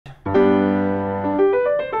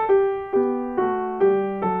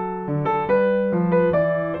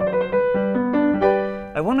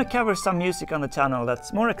cover some music on the channel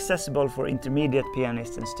that's more accessible for intermediate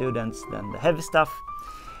pianists and students than the heavy stuff.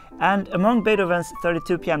 And among Beethoven's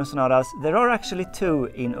 32 piano sonatas, there are actually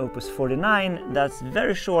 2 in Opus 49 that's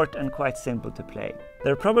very short and quite simple to play.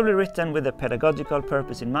 They're probably written with a pedagogical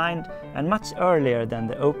purpose in mind and much earlier than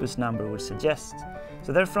the opus number would suggest.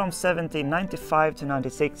 So they're from 1795 to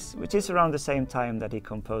 96, which is around the same time that he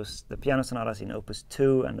composed the piano sonatas in Opus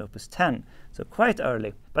 2 and Opus 10, so quite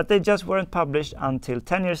early. But they just weren't published until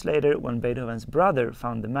 10 years later, when Beethoven's brother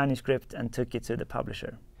found the manuscript and took it to the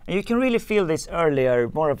publisher. And you can really feel this earlier,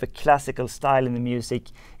 more of a classical style in the music.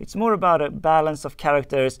 It's more about a balance of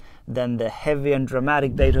characters than the heavy and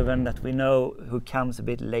dramatic Beethoven that we know, who comes a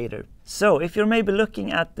bit later. So if you're maybe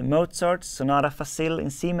looking at the Mozart's Sonata Facile in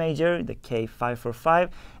C major, the K545,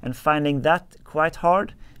 and finding that quite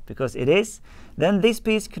hard, because it is, then this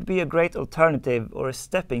piece could be a great alternative or a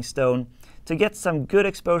stepping stone to get some good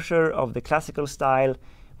exposure of the classical style,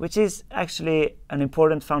 which is actually an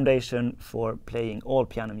important foundation for playing all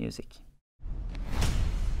piano music.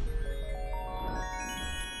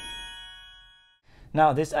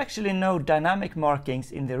 Now, there's actually no dynamic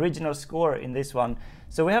markings in the original score in this one,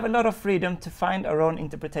 so we have a lot of freedom to find our own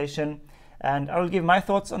interpretation, and I will give my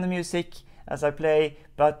thoughts on the music as I play,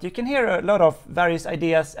 but you can hear a lot of various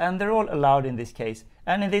ideas, and they're all allowed in this case.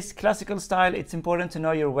 And in this classical style, it's important to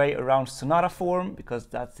know your way around sonata form, because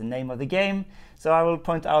that's the name of the game, so I will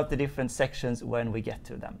point out the different sections when we get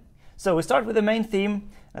to them. So we start with the main theme,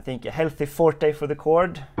 I think a healthy forte for the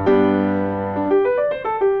chord.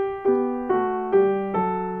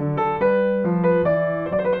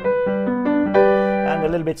 And a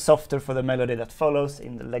little bit softer for the melody that follows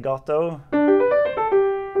in the legato.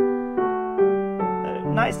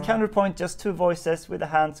 Nice counterpoint, just 2 voices with the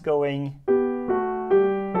hands going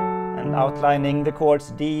and outlining the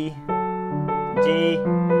chords D, G,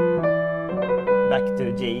 back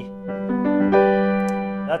to G.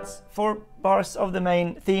 That's 4 bars of the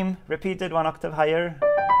main theme, repeated 1 octave higher.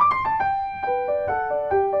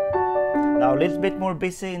 Now a little bit more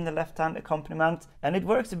busy in the left hand accompaniment, and it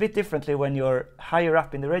works a bit differently when you're higher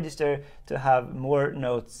up in the register to have more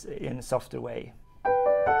notes in a softer way.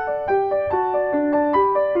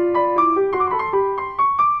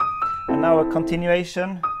 And now a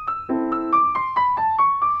continuation.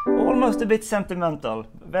 Almost a bit sentimental,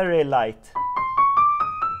 very light.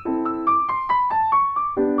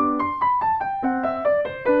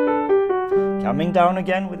 Coming down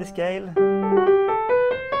again with the scale.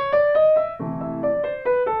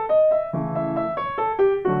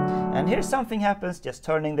 And here something happens, just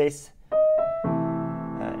turning this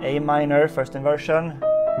A minor, first inversion,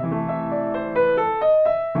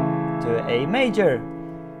 to A major,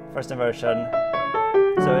 first inversion.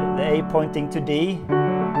 So the A pointing to D.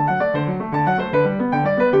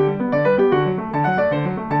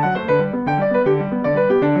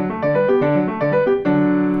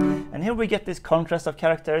 And here we get this contrast of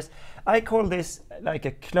characters. I call this like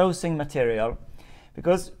a closing material,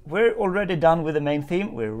 because we're already done with the main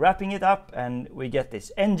theme, we're wrapping it up, and we get this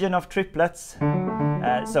engine of triplets.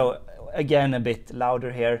 So again, a bit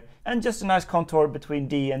louder here, and just a nice contour between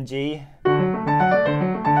D and G.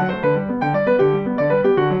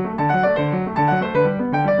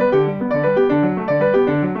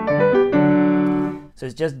 So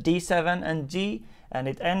it's just D7 and G, and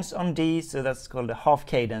it ends on D, so that's called a half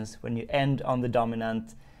cadence, when you end on the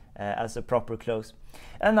dominant as a proper close.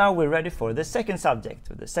 And now we're ready for the second subject,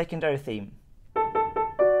 with the secondary theme.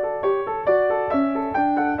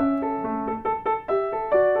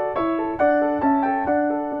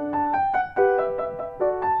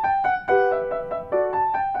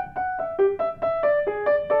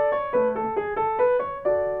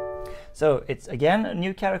 So it's again a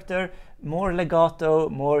new character, more legato,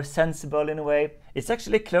 more sensible in a way. It's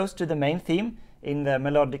actually close to the main theme in the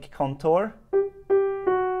melodic contour.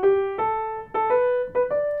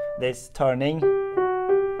 This turning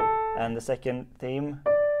and the second theme.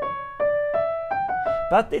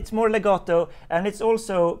 But it's more legato, and it's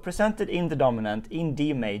also presented in the dominant, in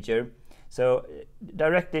D major. So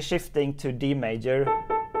directly shifting to D major.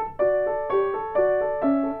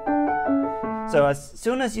 So as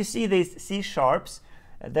soon as you see these C sharps,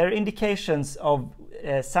 they're indications of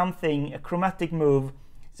something, a chromatic move.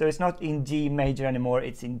 So it's not in G major anymore,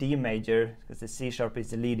 it's in D major, because the C sharp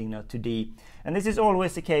is the leading note to D. And this is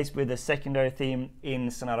always the case with the secondary theme in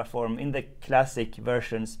sonata form, in the classic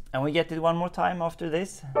versions. And we get it one more time after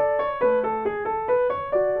this.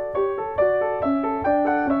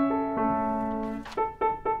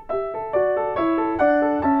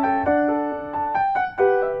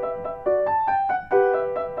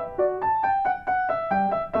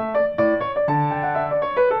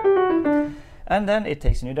 and then it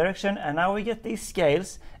takes a new direction, and now we get these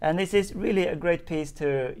scales, and this is really a great piece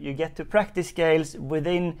you get to practice scales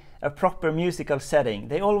within a proper musical setting.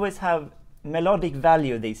 They always have melodic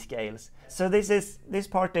value, these scales. So this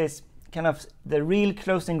part is kind of the real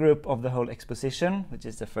closing group of the whole exposition, which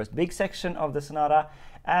is the first big section of the sonata,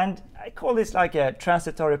 and I call this like a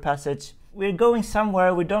transitory passage. We're going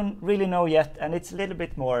somewhere we don't really know yet, and it's a little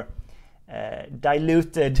bit more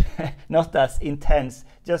diluted, not as intense,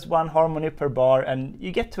 just one harmony per bar, and you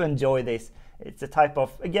get to enjoy this. It's a type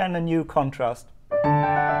of, again, a new contrast.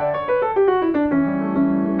 And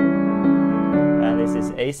this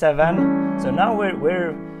is A7. So now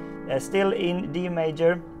we're still in D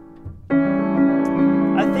major.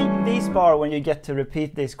 I think this bar, when you get to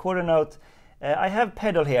repeat this quarter note, I have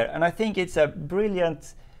pedal here, and I think it's a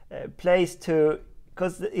brilliant place to,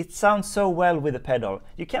 because it sounds so well with the pedal.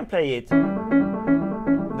 You can play it,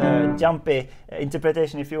 the jumpy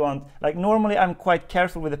interpretation if you want. Like normally I'm quite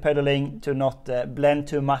careful with the pedaling to not blend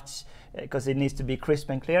too much, because it needs to be crisp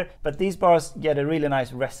and clear, but these bars get a really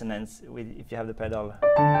nice resonance if you have the pedal.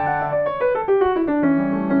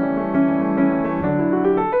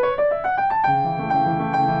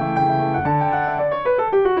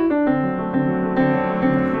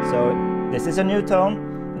 So this is a new tone.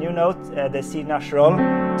 New note, the C natural,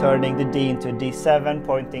 turning the D into D7,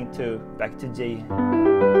 pointing back to G.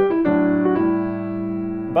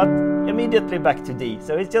 But immediately back to D,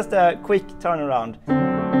 so it's just a quick turnaround.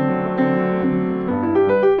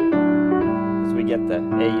 As we get the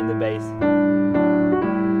A in the bass.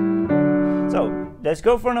 So let's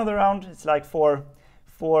go for another round. It's like four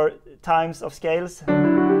times of scales.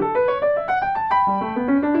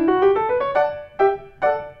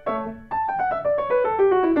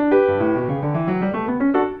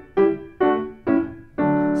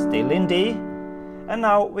 In D, and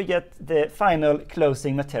now we get the final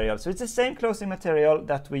closing material. So it's the same closing material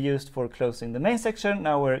that we used for closing the main section.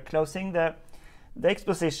 Now we're closing the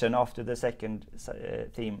exposition after the second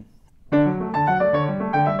theme.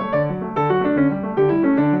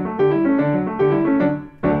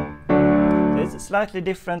 So it's slightly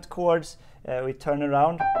different chords. We turn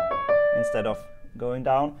around instead of going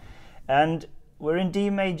down, and we're in D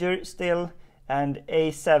major still, and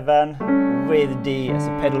A7 with D as a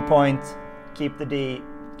pedal point. Keep the D,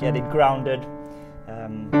 get it grounded.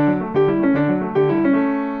 And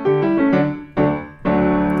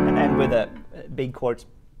end with a big chord.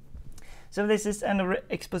 So this is an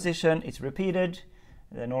exposition. It's repeated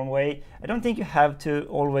the normal way. I don't think you have to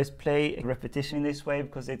always play a repetition in this way,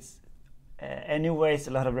 because it's anyways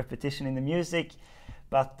a lot of repetition in the music.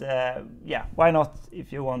 But yeah, why not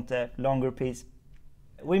if you want a longer piece?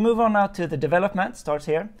 We move on now to the development. Starts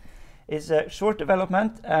here. It's a short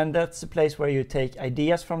development, and that's a place where you take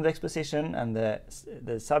ideas from the exposition and the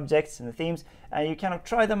subjects and the themes, and you kind of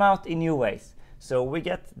try them out in new ways. So we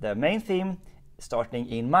get the main theme starting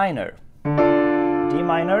in minor, D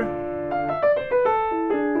minor,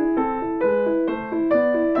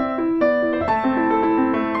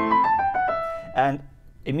 and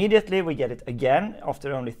immediately we get it again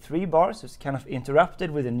after only 3 bars. So it's kind of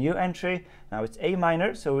interrupted with a new entry. Now it's A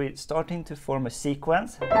minor, so we're starting to form a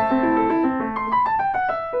sequence.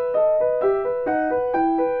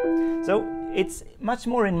 So it's much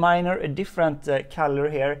more in minor, a different color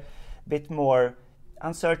here, a bit more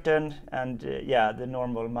uncertain, and yeah, the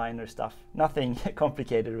normal minor stuff. Nothing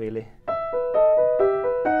complicated really.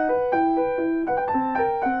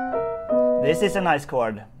 This is a nice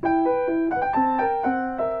chord.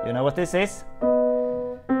 You know what this is?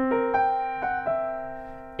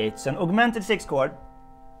 It's an augmented 6 chord.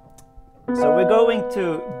 So we're going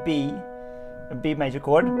to B, a B major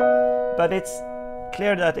chord, but it's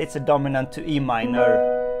clear that it's a dominant to E minor.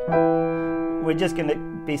 We're just going to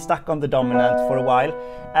be stuck on the dominant for a while.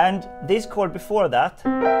 And this chord before that,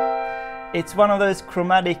 it's one of those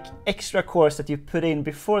chromatic extra chords that you put in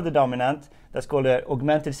before the dominant. That's called an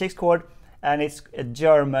augmented 6 chord. And it's a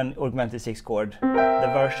German augmented 6 chord, the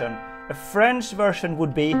version. A French version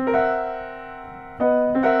would be,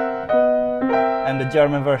 and the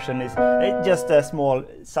German version is just a small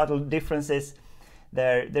subtle differences.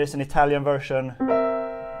 There's an Italian version,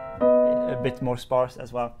 a bit more sparse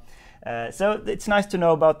as well. So it's nice to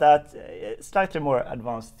know about that. Slightly more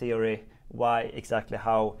advanced theory, why exactly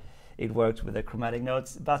how it works with the chromatic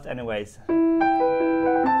notes. But anyways.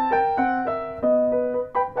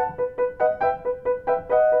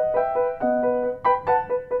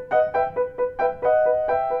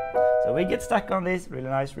 So we get stuck on this really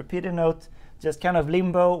nice repeated note, just kind of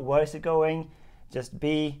limbo. Where is it going? Just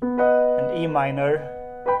B and E minor.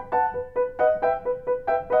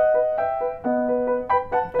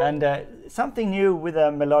 And something new with a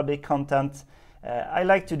melodic content. I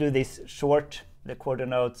like to do this short, the quarter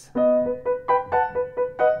notes,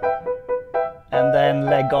 and then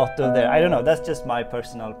legato there. I don't know, that's just my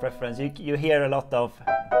personal preference. You hear a lot of,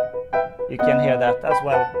 you can hear that as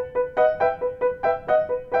well.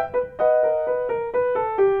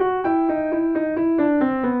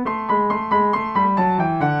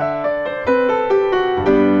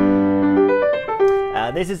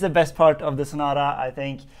 This is the best part of the sonata, I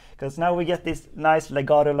think, because now we get these nice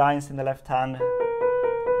legato lines in the left hand.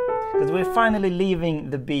 Because we're finally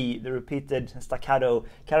leaving the B, the repeated staccato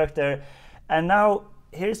character, and now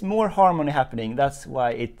here's more harmony happening. That's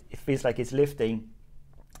why it feels like it's lifting.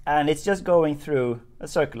 And it's just going through a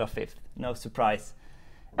circle of fifth, no surprise.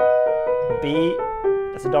 B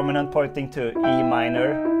as a dominant pointing to E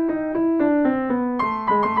minor.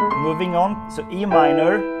 Moving on, so E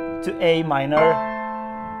minor to A minor.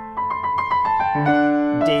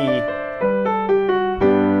 D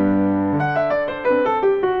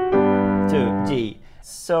to G.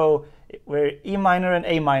 So we're E minor and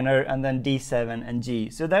A minor, and then D7 and G.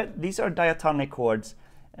 So these are diatonic chords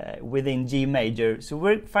within G major. So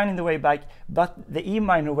we're finding the way back, but the E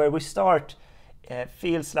minor where we start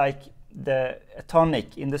feels like a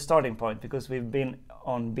tonic in the starting point because we've been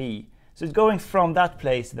on B. So it's going from that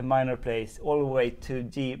place, the minor place, all the way to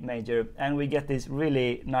G major, and we get this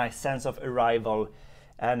really nice sense of arrival.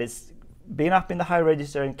 And it's been up in the high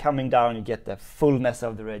register and coming down, you get the fullness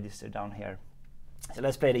of the register down here. So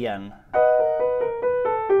let's play it again.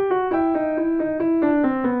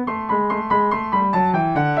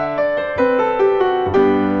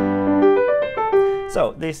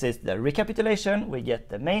 So this is the recapitulation. We get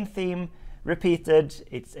the main theme repeated.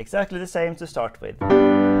 It's exactly the same to start with.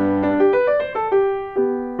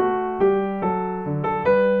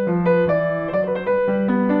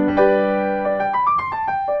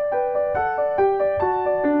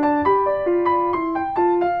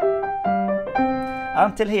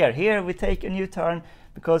 Until here. Here we take a new turn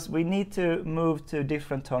because we need to move to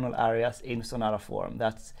different tonal areas in sonata form.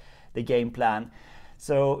 That's the game plan.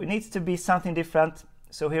 So it needs to be something different.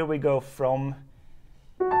 So here we go from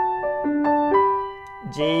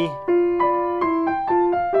G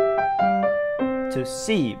to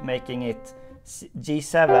C, making it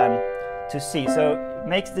G7 to C. So it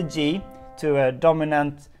makes the G to a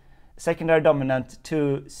dominant, secondary dominant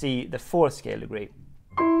to C, the fourth scale degree.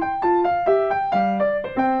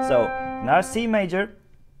 So now C major.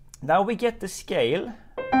 Now we get the scale.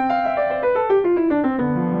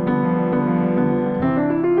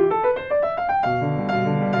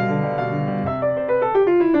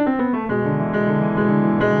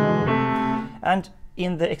 And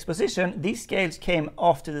in the exposition, these scales came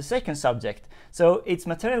after the second subject. So it's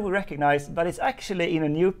material we recognize, but it's actually in a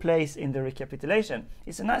new place in the recapitulation.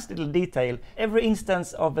 It's a nice little detail. Every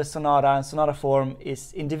instance of a sonata and sonata form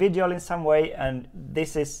is individual in some way, and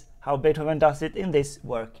this is how Beethoven does it in this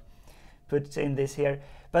work. Puts in this here.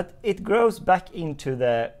 But it grows back into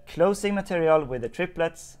the closing material with the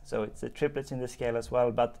triplets. So it's the triplets in the scale as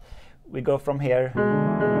well, but we go from here.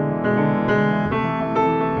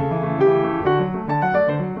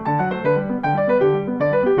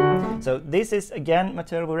 So this is again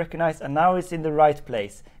material we recognize, and now it's in the right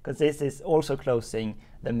place because this is also closing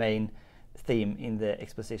the main theme in the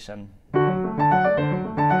exposition.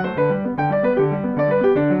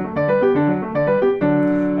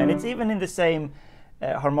 And it's even in the same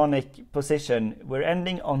harmonic position. We're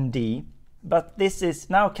ending on D, but this is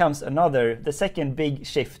now comes the second big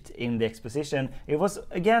shift in the exposition. It was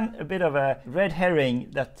again a bit of a red herring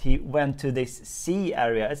that he went to this C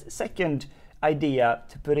area as a second idea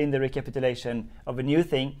to put in the recapitulation of a new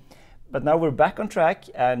thing. But now we're back on track,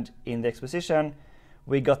 and in the exposition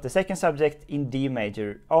we got the second subject in D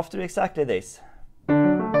major after exactly this. We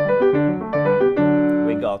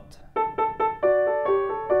got.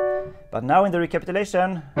 But now in the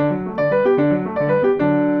recapitulation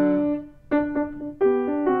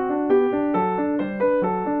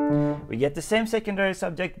we get the same secondary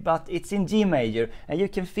subject, but it's in G major, and you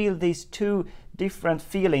can feel these two different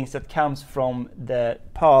feelings that comes from the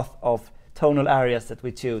path of tonal areas that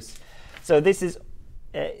we choose. So this is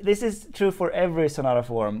true for every sonata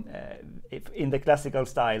form in the classical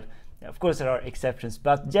style. Of course there are exceptions,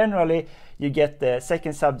 but generally you get the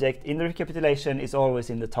second subject in the recapitulation is always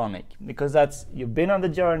in the tonic, because that's you've been on the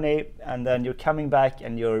journey and then you're coming back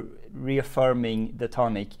and you're reaffirming the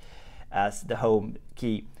tonic as the home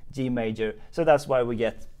key, G major. So that's why we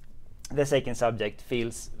get the second subject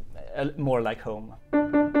feels more like home.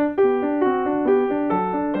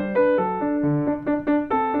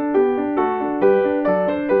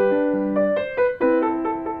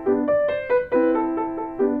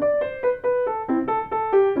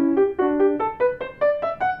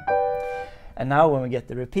 And now when we get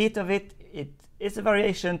the repeat of it, it is a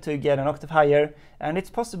variation to get an octave higher, and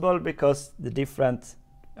it's possible because the different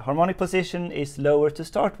harmonic position is lower to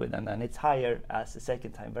start with, and then it's higher as a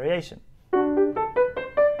second time variation.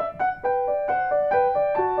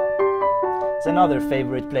 It's another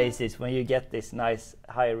favorite place is when you get this nice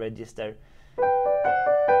high register.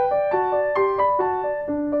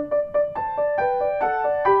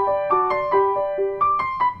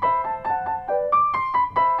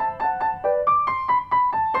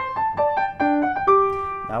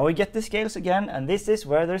 Now we get the scales again, and this is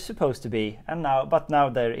where they're supposed to be, and but now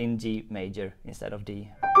they're in G major instead of D.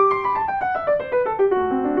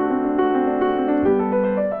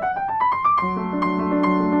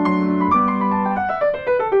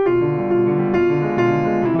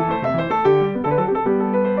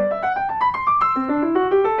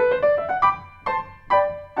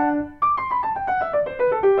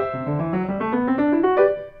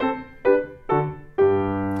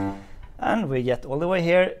 And we get all the way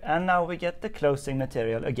here, and now we get the closing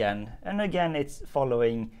material again. And again it's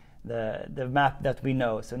following the map that we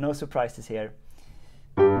know, so no surprises here.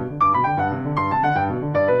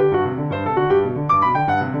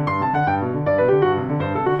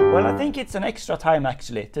 Well, I think it's an extra time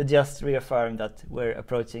actually to just reaffirm that we're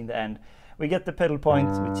approaching the end. We get the pedal point,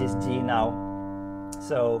 which is G now.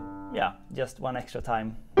 So yeah, just one extra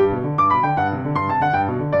time.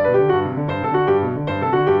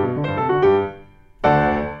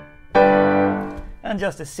 And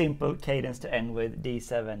just a simple cadence to end with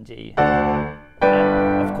D7, G.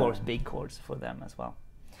 And of course big chords for them as well.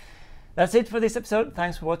 That's it for this episode.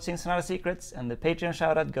 Thanks for watching Sonata Secrets, and the Patreon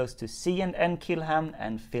shoutout goes to C&N Kilhamn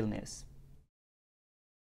and Philnews.